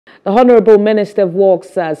The Honorable Minister of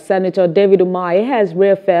Works, Senator East-Umahi, has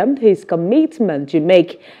reaffirmed his commitment to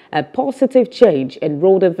make a positive change in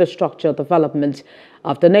road infrastructure development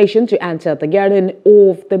of the nation to answer the yearning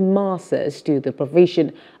of the masses to the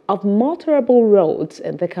provision of motorable roads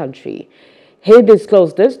in the country. He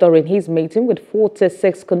disclosed this during his meeting with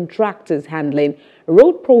 46 contractors handling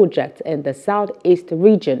road projects in the Southeast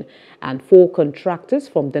region and 4 contractors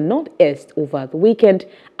from the Northeast over the weekend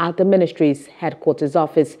at the ministry's headquarters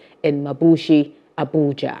office in Mabushi,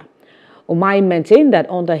 Abuja. Umahi maintained that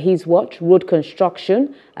under his watch, road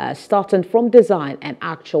construction, starting from design and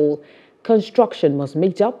actual construction, must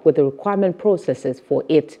meet up with the requirement processes for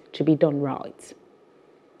it to be done right.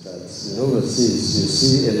 Overseas, you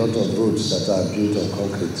see a lot of roads that are built on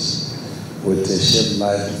concrete with a shelf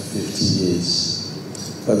life of 50 years.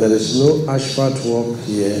 But there is no asphalt work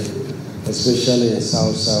here, especially in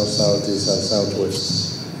South, Southeast, and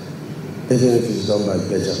Southwest, even if it's done by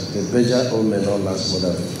Beja. The Beja all may not last more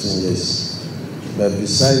than 15 years. But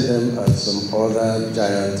beside them and some other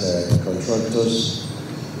giant contractors,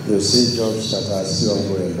 you'll see jobs that are still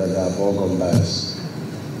ongoing, that are all gone by.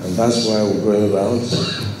 And that's why we're going around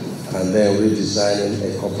and then redesigning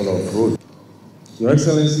a couple of roads. Your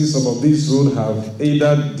Excellency, some of these roads have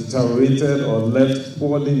either deteriorated or left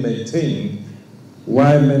poorly maintained,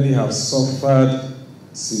 while many have suffered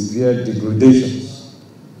severe degradations.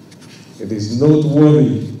 It is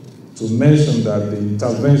noteworthy to mention that the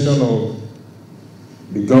intervention of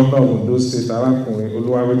the governor of Ondo State,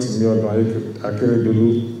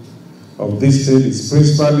 of this state, is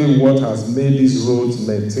principally what has made these roads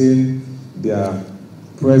maintain their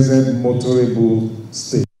present motorable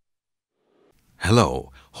state.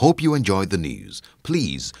 Hello, hope you enjoyed the news.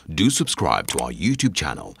 Please do subscribe to our YouTube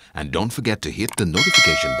channel and don't forget to hit the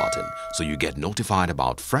notification button so you get notified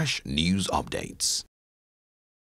about fresh news updates.